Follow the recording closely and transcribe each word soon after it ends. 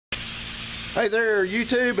Hey there,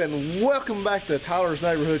 YouTube, and welcome back to Tyler's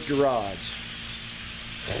Neighborhood Garage.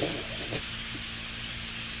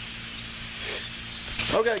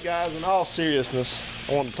 Okay, guys, in all seriousness,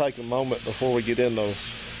 I want to take a moment before we get into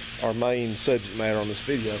our main subject matter on this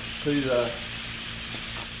video to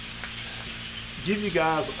give you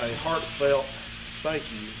guys a heartfelt thank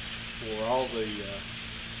you for all the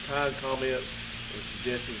kind comments and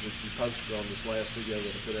suggestions that you posted on this last video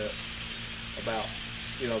that I put out about,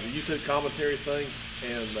 you know, the YouTube commentary thing.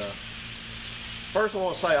 And first I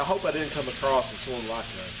want to say I hope I didn't come across as sort of like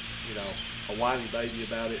a, you know, a whiny baby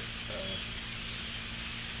about it.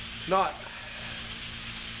 It's not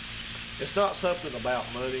something about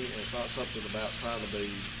money, and it's not something about trying to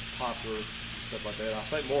be popular and stuff like that. I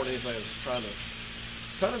think more than anything, I'm just trying to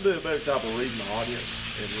do a better job of reading the audience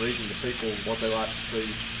and reading the people what they like to see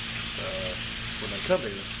when they come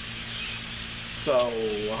here. So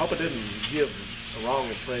I hope I didn't give a wrong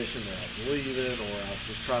impression that I was leaving or I was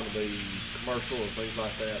just trying to be commercial or things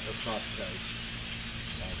like that. That's not the case.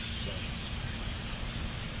 So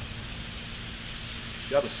you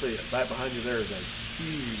got to see it. Back behind you there is a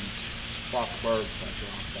huge flock of birds taking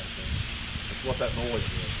off back there. That's what that noise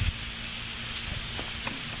was.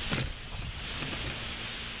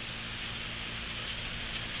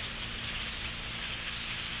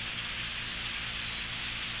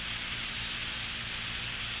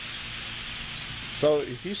 So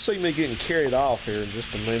if you see me getting carried off here in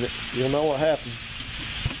just a minute, you'll know what happened.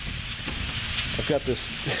 I've got this,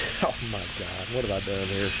 oh my God, what have I done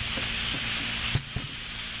here?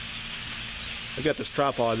 I've got this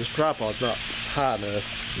tripod. This tripod's not high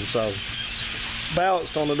enough, and so it's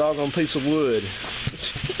balanced on the doggone piece of wood.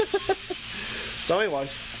 So anyway,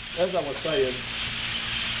 as I was saying,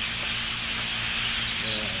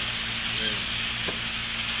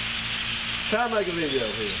 trying to make a video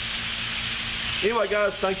here. Anyway,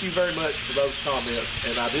 guys, thank you very much for those comments,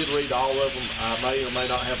 and I did read all of them. I may or may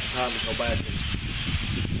not have the time to go back and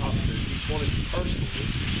talk to each one of you personally,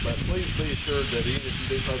 but please be assured that even if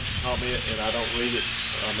you do post a comment and I don't read it,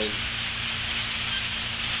 I mean,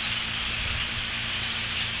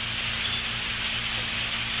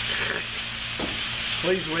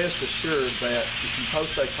 please rest assured that if you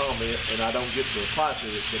post a comment and I don't get to reply to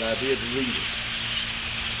it, that I did read it.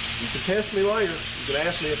 You can test me later. You can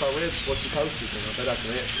ask me if I read what you posted, and I bet I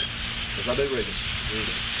can answer it, because I do read it.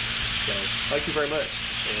 So thank you very much,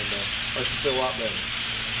 and makes me feel a lot better.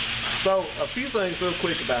 So a few things real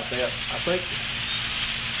quick about that. I think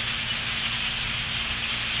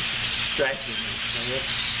this is distracting me, man.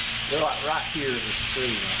 They're like right here in the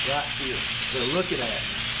screen, like right here. They're looking at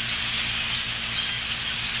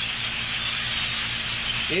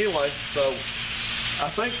me. Anyway, so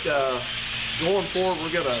I think going forward,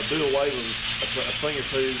 we're going to do away with a thing or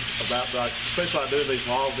two about, like, especially like doing these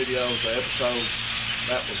long videos, the episodes.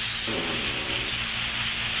 That was.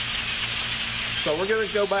 So we're going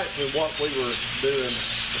to go back to what we were doing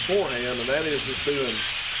beforehand, and that is just doing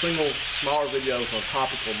single, smaller videos on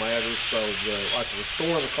topical matters. So like the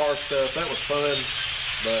restoring the car stuff, that was fun,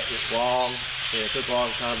 but it's long, and it took a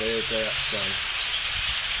long time to edit that.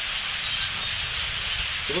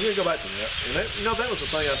 So we're going to go back to that. And that, you know, that was the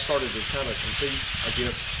thing I started to kind of compete, I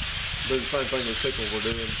guess, do the same thing as people were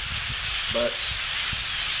doing. But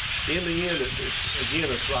in the end,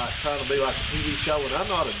 it's like trying to be like a TV show, and I'm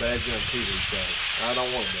not a bad gun TV show. I don't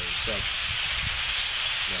want to be.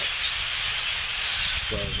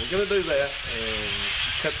 So we're going to do that and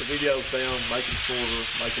cut the videos down, make them shorter,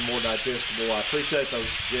 make them more digestible. I appreciate those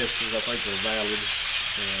suggestions. I think they're valid.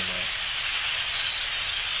 And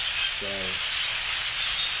so.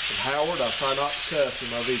 And Howard, I try not to cuss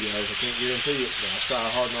in my videos. I can't guarantee it, but I try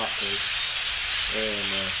hard not to.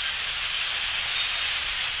 And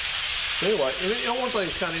anyway, and you know, one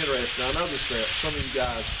thing that's kind of interesting, I noticed that some of you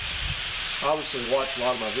guys obviously watch a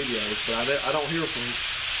lot of my videos, but I don't hear from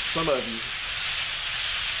some of you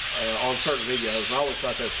on certain videos, and I always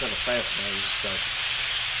thought that was kind of fascinating. So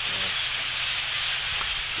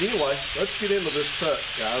anyway, let's get into this truck,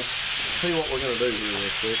 guys. I'll tell you what we're going to do here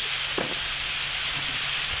real quick.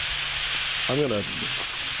 I'm going to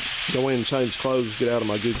go in and change clothes, get out of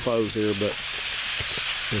my good clothes here, but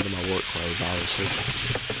into my work clothes, obviously.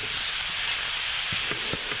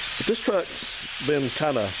 But this truck's been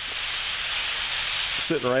kind of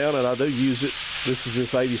sitting around, and I do use it. This is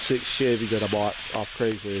this 86 Chevy that I bought off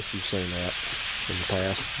Craigslist. You've seen that in the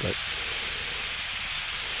past.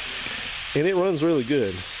 And it runs really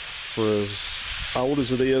good for as old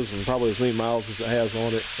as it is, and probably as many miles as it has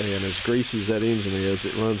on it, and as greasy as that engine is,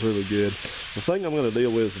 it runs really good. The thing I'm going to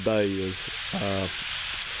deal with today is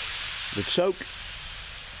the choke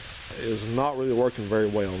is not really working very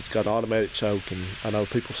well. It's got automatic choke, and I know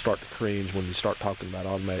people start to cringe when you start talking about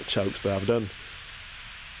automatic chokes, but there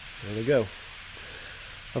they go.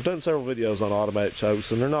 I've done several videos on automatic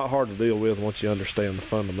chokes, and they're not hard to deal with once you understand the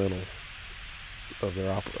fundamentals of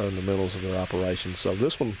their operation. So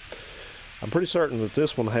this one, I'm pretty certain that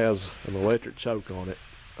this one has an electric choke on it.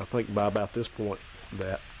 I think by about this point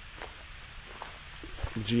that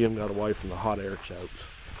GM got away from the hot air chokes.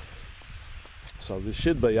 So this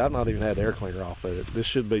should be, I've not even had the air cleaner off of it. This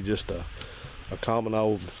should be just a common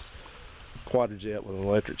old quadrijet with an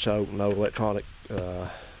electric choke, no electronic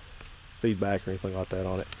feedback or anything like that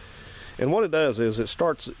on it. And what it does is it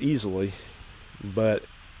starts easily, but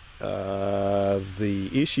the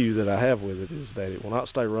issue that I have with it is that it will not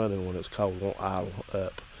stay running when it's cold. It won't idle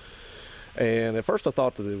up. And at first I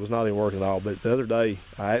thought that it was not even working at all, but the other day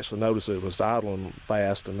I actually noticed it was idling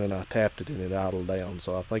fast, and then I tapped it and it idled down.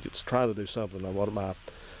 So I think it's trying to do something. And what my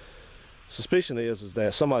suspicion is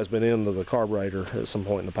that somebody's been into the carburetor at some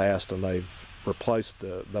point in the past, and they've replaced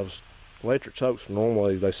those electric chokes.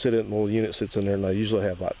 Normally they sit in, the little unit sits in there, and they usually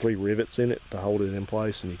have like 3 rivets in it to hold it in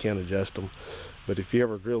place, and you can adjust them. But if you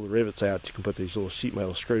ever drill the rivets out, you can put these little sheet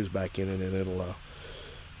metal screws back in it, and it'll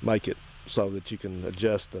make it so that you can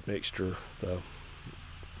adjust the mixture, the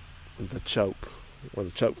choke, where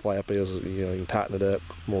the choke flap is. You know, you can tighten it up,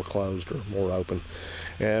 more closed or more open.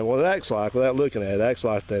 And what it acts like, without looking at it, it acts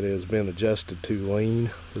like that it has been adjusted too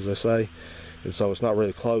lean, as they say. And so it's not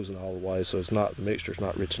really closing all the way, so it's not, the mixture's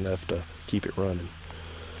not rich enough to keep it running.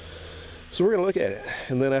 So we're gonna look at it,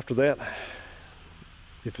 and then after that,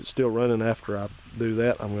 if it's still running after I do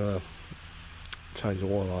that, I'm gonna change the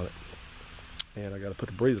oil on it. And I gotta put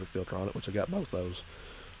a breather filter on it, which I got both those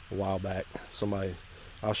a while back.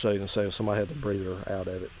 I'll show you in a second, somebody had the breather out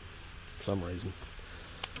of it for some reason.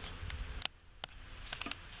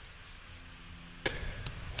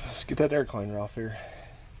 Let's get that air cleaner off here.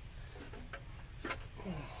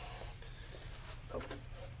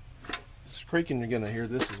 This creaking you're gonna hear,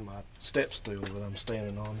 this is my step stool that I'm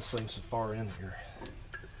standing on. This thing's so far in here.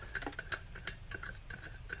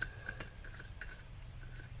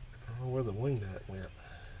 I don't know where the wing nut went.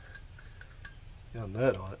 Got a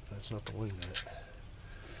nut on it, that's not the wing nut.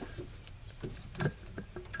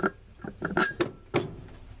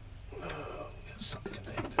 Oh, got something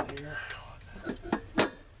connected here.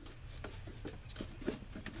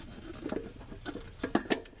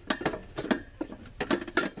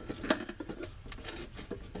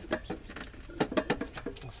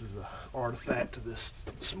 This is an artifact of this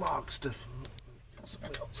smog stuff.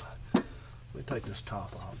 Something else. Let me take this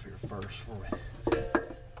top off here first before we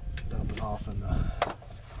dump it off in the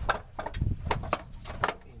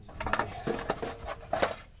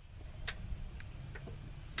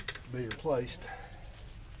be replaced.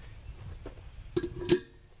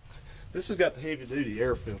 This has got the heavy duty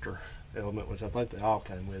air filter element, which I think they all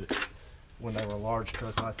came with it when they were a large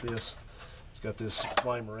truck like this. It's got this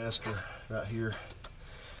flame arrestor right here,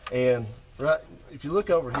 and right, if you look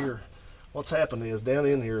over here, what's happened is down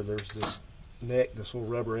in here there's this neck, this little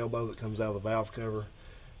rubber elbow that comes out of the valve cover,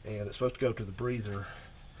 and it's supposed to go to the breather.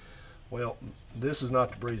 Well, this is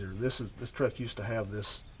not the breather. This truck used to have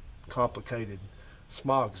this complicated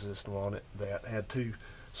smog system on it that had 2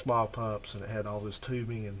 smog pumps, and it had all this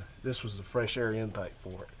tubing, and this was the fresh air intake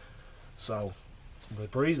for it. So the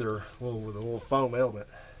breather, with a little foam element,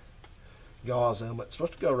 gauze element, it's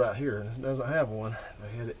supposed to go right here, and it doesn't have one.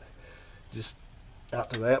 They had it just out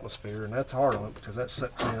to the atmosphere, and that's hard on it because that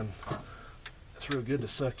sucks in. It's real good to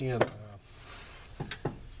suck in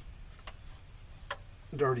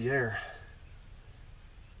dirty air.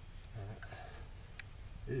 All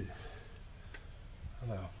right. Ew. I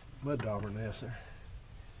know, mud dauber nest there.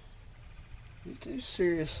 You too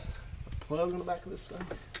serious? A plug in the back of this thing?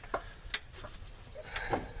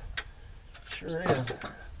 Sure is.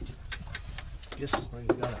 Guess this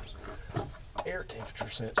thing's got an air temperature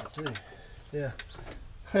sensor too. Yeah.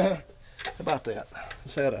 How about that?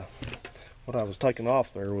 Just had what I was taking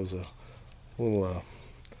off there was a little,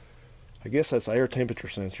 I guess that's an air temperature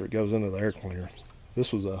sensor. It goes into the air cleaner.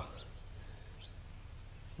 This was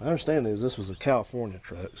my understanding is this was a California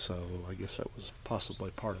truck, so I guess that was possibly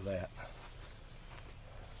part of that.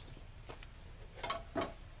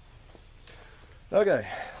 Okay,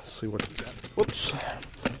 let's see what we got. Whoops.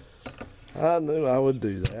 I knew I would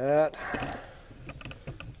do that.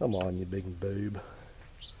 Come on, you big boob.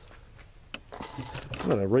 I'm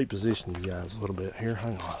going to reposition you guys a little bit here.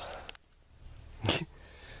 Hang on.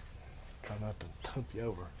 Try not to dump you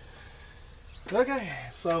over. Okay,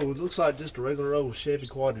 so it looks like just a regular old Chevy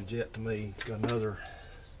quadrijet to me. It's got another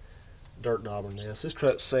dirt dauber nest. This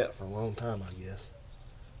truck's sat for a long time, I guess.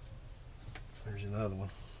 There's another one.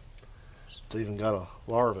 It's even got a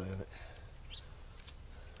larva in it.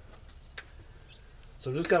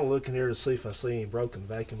 So I'm just kind of looking here to see if I see any broken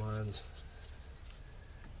vacuum lines.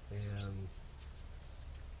 And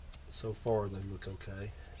so far they look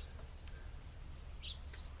okay.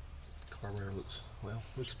 Carburetor looks, well,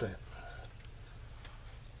 look at that.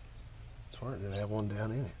 That's right, it didn't have one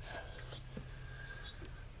down in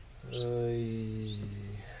it.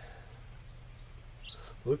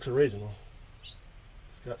 Looks original.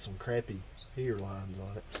 It's got some crappy heater lines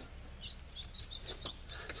on it.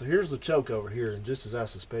 So here's the choke over here, and just as I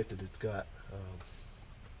suspected, it's got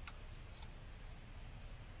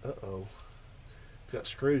it's got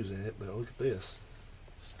screws in it, but look at this.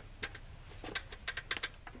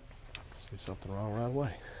 See something wrong right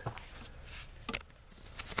away.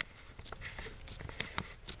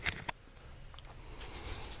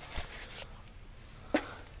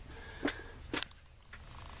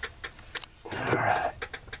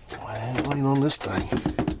 Lean on this thing.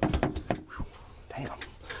 Damn.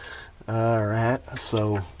 Alright,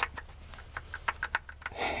 so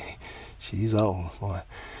she's on. Boy,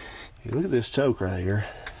 you look at this choke right here.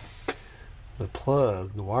 The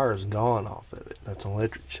plug, the wire is gone off of it. That's an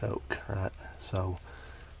electric choke, right? So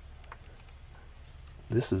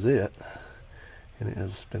this is it. And it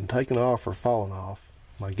has been taken off or fallen off.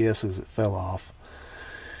 My guess is it fell off.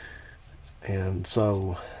 And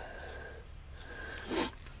so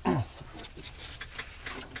it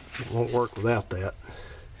won't work without that.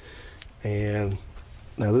 And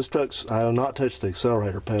now this truck's, I have not touched the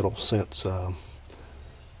accelerator pedal since I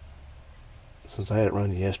had it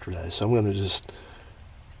running yesterday. So I'm going to just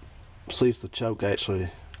see if the choke actually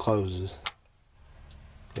closes.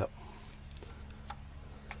 Yep.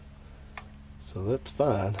 So that's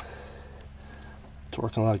fine. It's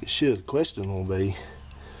working like it should. The question will be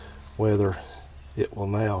whether it will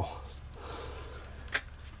now.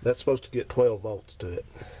 That's supposed to get 12 volts to it.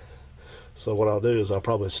 So what I'll do is I'll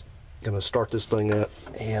probably going to start this thing up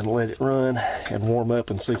and let it run and warm up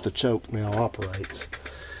and see if the choke now operates.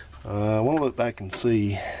 I want to look back and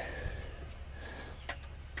see.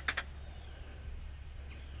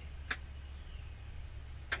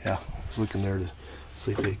 Yeah, I was looking there to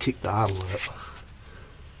see if it kicked the idle up.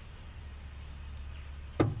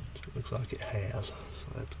 It looks like it has, so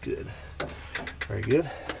that's good. Very good.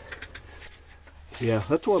 Yeah,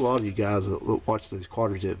 that's what a lot of you guys that watch these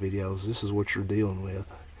Quadrajet videos, this is what you're dealing with.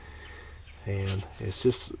 And it's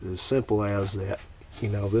just as simple as that. You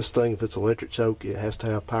know, this thing, if it's electric choke, it has to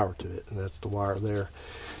have power to it, and that's the wire there.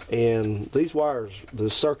 And these wires, the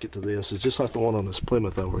circuit to this is just like the one on this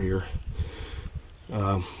Plymouth over here.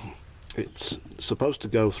 It's supposed to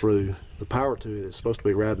go through, the power to it is supposed to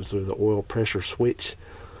be routed through the oil pressure switch,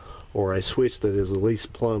 or a switch that is at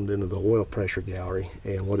least plumbed into the oil pressure gallery.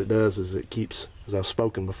 And what it does is it keeps, as I've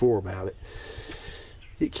spoken before about it,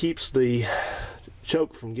 it keeps the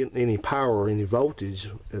choke from getting any power or any voltage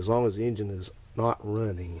as long as the engine is not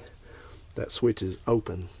running. That switch is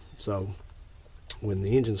open. So when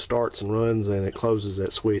the engine starts and runs and it closes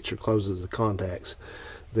that switch or closes the contacts,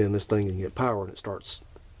 then this thing can get power and it starts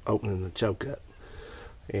opening the choke up.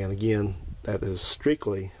 And again, that is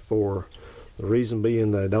strictly for the reason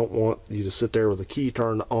being they don't want you to sit there with the key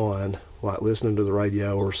turned on, like listening to the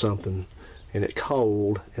radio or something, and it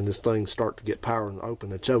cold, and this thing start to get power and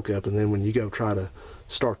open the choke up, and then when you go try to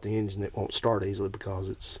start the engine, it won't start easily because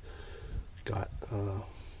it's got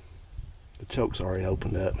the choke's already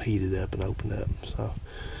opened up, heated up and opened up. So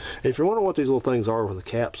if you're wondering what these little things are with the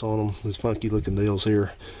caps on them, these funky looking deals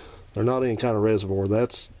here, they're not any kind of reservoir.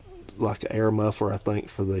 That's like an air muffler, I think,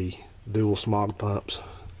 for the dual smog pumps.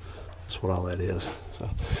 That's what all that is. So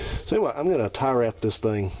anyway, I'm going to tie wrap this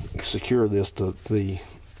thing, secure this to the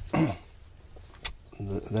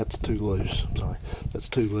that's too loose. I'm sorry, that's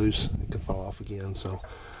too loose. It could fall off again. So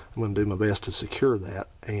I'm going to do my best to secure that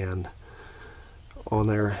and on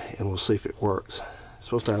there, and we'll see if it works. It's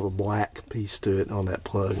supposed to have a black piece to it on that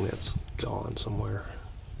plug, and it's gone somewhere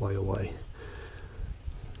way away.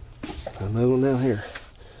 Another one down here.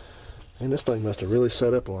 And this thing must have really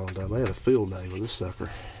set up a long time. I had a field day with this sucker.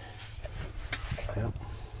 Yep.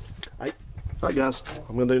 Hey, all right guys, what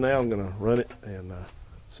I'm going to do now, I'm going to run it and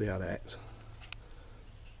see how it acts.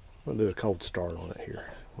 I'm going to do a cold start on it here.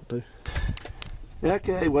 Will do.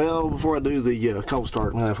 Okay, well, before I do the cold start,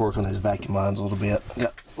 I'm going to have to work on these vacuum lines a little bit. I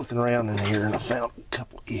got looking around in here and I found a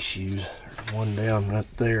couple issues. There's one down right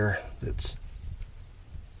there that's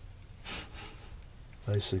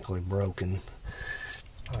basically broken.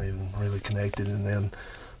 Not even really connected. And then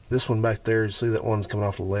this one back there, you see that one's coming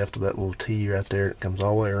off the left of that little T right there. It comes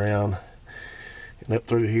all the way around and up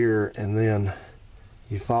through here, and then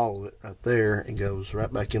you follow it right there, it goes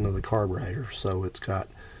right back into the carburetor. So it's got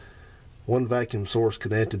one vacuum source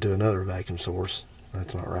connected to another vacuum source.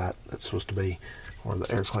 That's not right. That's supposed to be where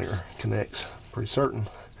the air cleaner connects. Pretty certain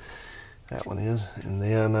that one is. And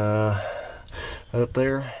then up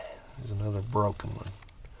there is another broken one.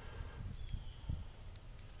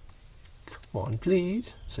 Come on,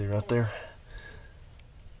 please. See right there?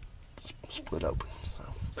 It's split open.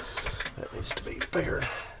 So that needs to be repaired.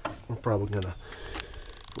 We're probably going to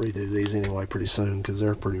redo these anyway pretty soon because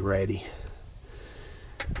they're pretty ratty.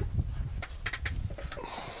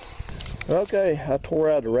 Okay, I tore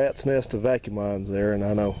out a rat's nest of vacuum lines there, and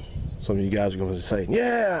I know some of you guys are going to be saying,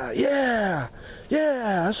 yeah,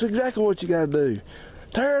 that's exactly what you got to do.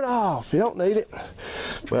 Tear it off. You don't need it.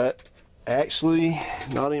 But actually,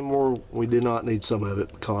 not anymore. We did not need some of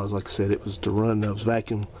it because, like I said, it was to run those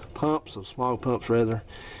vacuum pumps, those small pumps rather.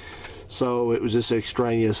 So it was just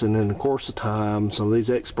extraneous, and in the course of time, some of these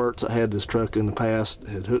experts that had this truck in the past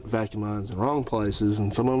had hooked vacuum lines in the wrong places,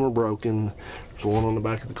 and some of them were broken. There's one on the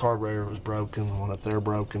back of the carburetor was broken, one up there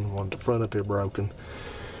broken, one at the front up here broken.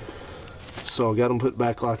 So I got them put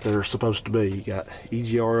back like they're supposed to be. You got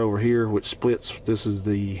EGR over here, which splits. This is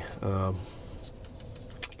the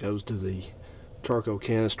goes to the charcoal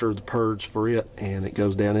canister, the purge for it, and it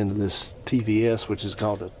goes down into this TVS, which is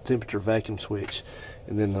called a temperature vacuum switch.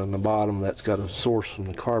 And then on the bottom, that's got a source from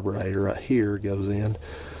the carburetor right here, goes in,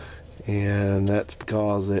 and that's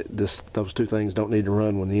because those two things don't need to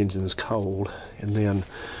run when the engine is cold. And then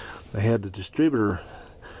they had the distributor,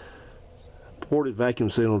 ported vacuum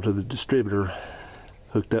signal to the distributor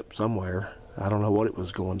hooked up somewhere. I don't know what it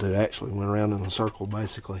was going to. Actually went around in a circle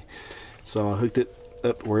basically. So I hooked it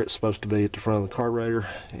up where it's supposed to be at the front of the carburetor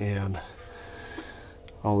and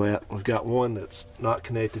all that. We've got one that's not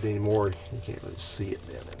connected anymore. You can't really see it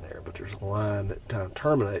down in there, but there's a line that kind of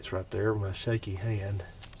terminates right there with my shaky hand.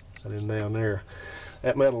 Right in down there.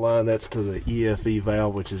 That metal line, that's to the EFE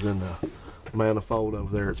valve, which is in the manifold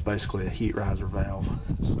over there. It's basically a heat riser valve.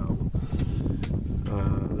 So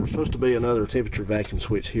there's supposed to be another temperature vacuum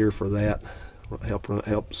switch here for that.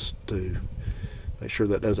 Helps to make sure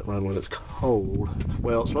that doesn't run when it's cold.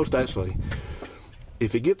 Well, it's supposed to actually,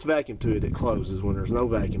 if it gets vacuum to it, it closes. When there's no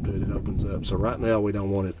vacuum to it, it opens up. So right now we don't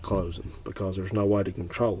want it closing because there's no way to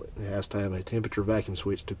control it. It has to have a temperature vacuum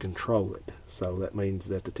switch to control it. So that means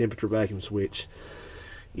that the temperature vacuum switch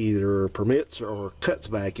either permits or cuts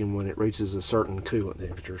vacuum when it reaches a certain coolant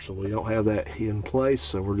temperature. So we don't have that in place,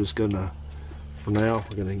 so we're just gonna, for now,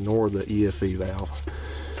 we're gonna ignore the EFE valve.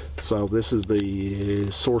 So this is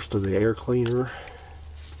the source to the air cleaner.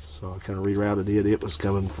 So I kind of rerouted it. It was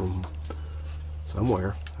coming from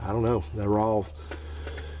somewhere. I don't know. They were all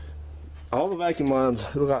the vacuum lines,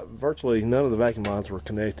 virtually none of the vacuum lines were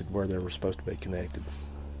connected where they were supposed to be connected.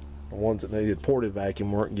 The ones that needed ported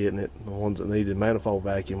vacuum weren't getting it. The ones that needed manifold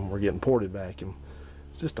vacuum were getting ported vacuum.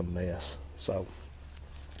 It's just a mess. So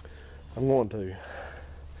I'm going to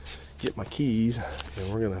get my keys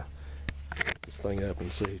and we're going to pick this thing up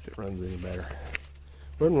and see if it runs any better.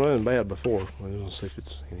 It wasn't running bad before. We're going to see if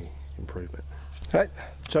it's any improvement. Alright,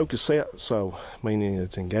 choke is set, so meaning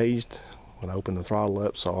it's engaged when I open the throttle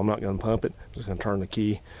up, so I'm not going to pump it. I'm just going to turn the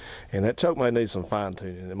key. And that choke may need some fine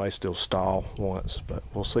tuning. It may still stall once, but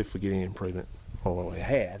we'll see if we get any improvement on what we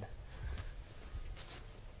had.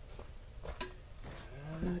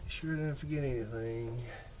 Sure didn't forget anything.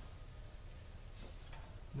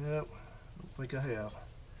 Nope, don't think I have.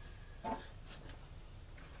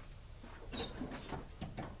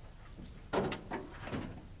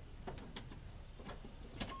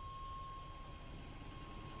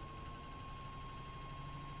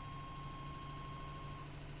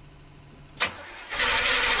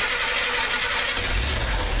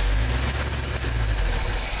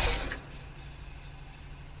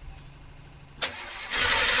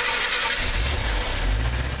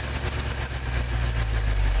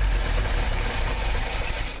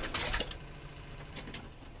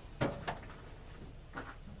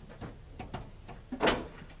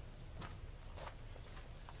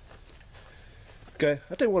 Okay,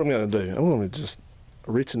 I'll tell you what I'm going to do. I'm going to just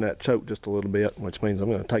richen that choke just a little bit, which means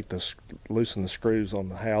I'm going to loosen the screws on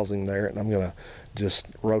the housing there, and I'm going to just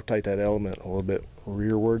rotate that element a little bit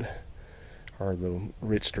rearward, or the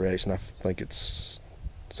rich direction. I think it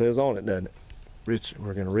says on it, doesn't it?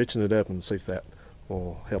 We're going to richen it up and see if that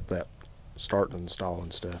will help that start and install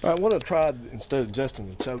and stuff. All right, what I tried, instead of adjusting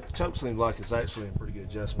the choke seemed like it's actually in pretty good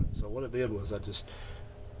adjustment. So what I did was I just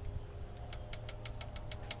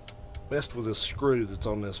messed with this screw that's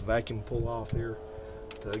on this vacuum pull off here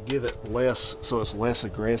to give it less, so it's less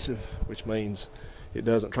aggressive, which means it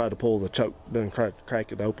doesn't try to pull the choke, doesn't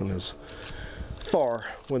crack it open as far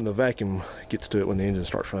when the vacuum gets to it when the engine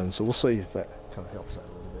starts running. So we'll see if that kind of helps out a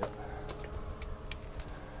little bit.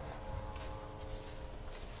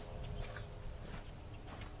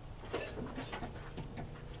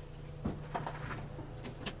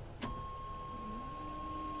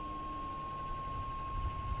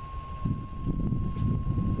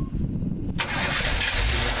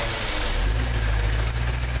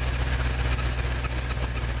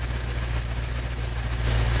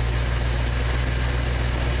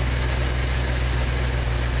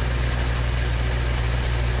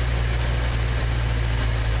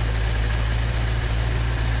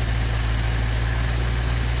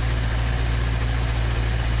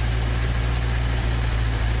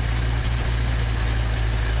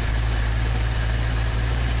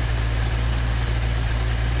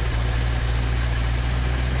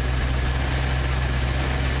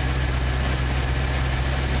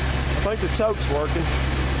 I think the choke's working.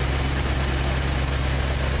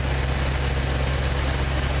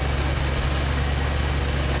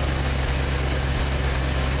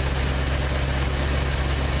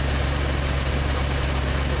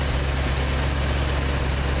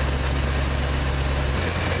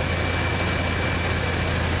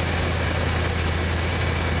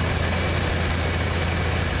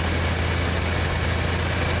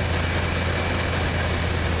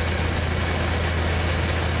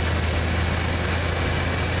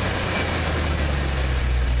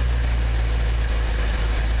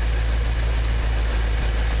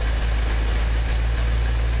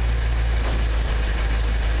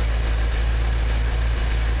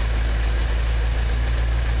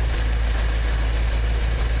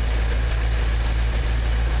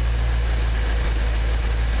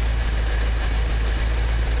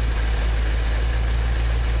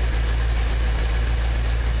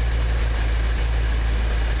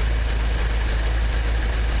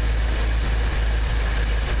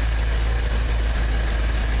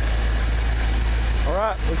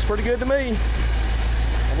 Looks pretty good to me.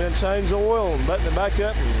 I'm going to change the oil and button it back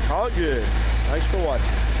up and call it good. Thanks for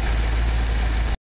watching.